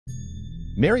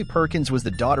Mary Perkins was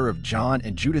the daughter of John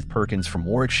and Judith Perkins from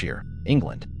Warwickshire,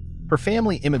 England. Her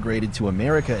family immigrated to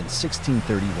America in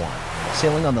 1631,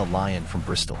 sailing on the Lyon from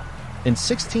Bristol. In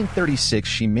 1636,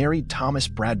 she married Thomas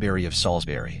Bradbury of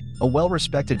Salisbury, a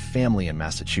well-respected family in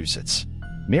Massachusetts.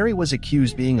 Mary was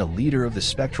accused of being a leader of the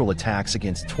spectral attacks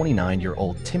against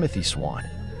 29-year-old Timothy Swan,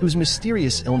 whose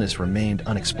mysterious illness remained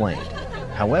unexplained.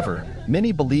 However,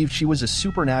 many believed she was a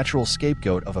supernatural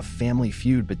scapegoat of a family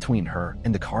feud between her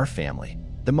and the Carr family.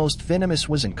 The most venomous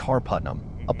was Ann Carr Putnam,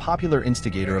 a popular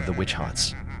instigator of the witch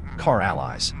hunts. Carr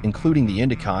allies, including the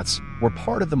Endicotts, were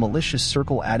part of the malicious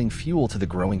circle, adding fuel to the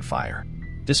growing fire.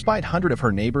 Despite hundreds of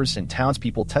her neighbors and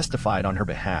townspeople testified on her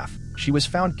behalf, she was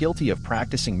found guilty of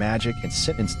practicing magic and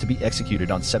sentenced to be executed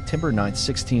on September 9,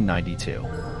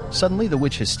 1692. Suddenly, the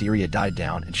witch hysteria died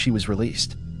down and she was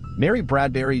released. Mary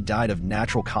Bradbury died of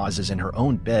natural causes in her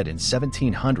own bed in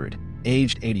 1700,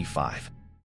 aged 85.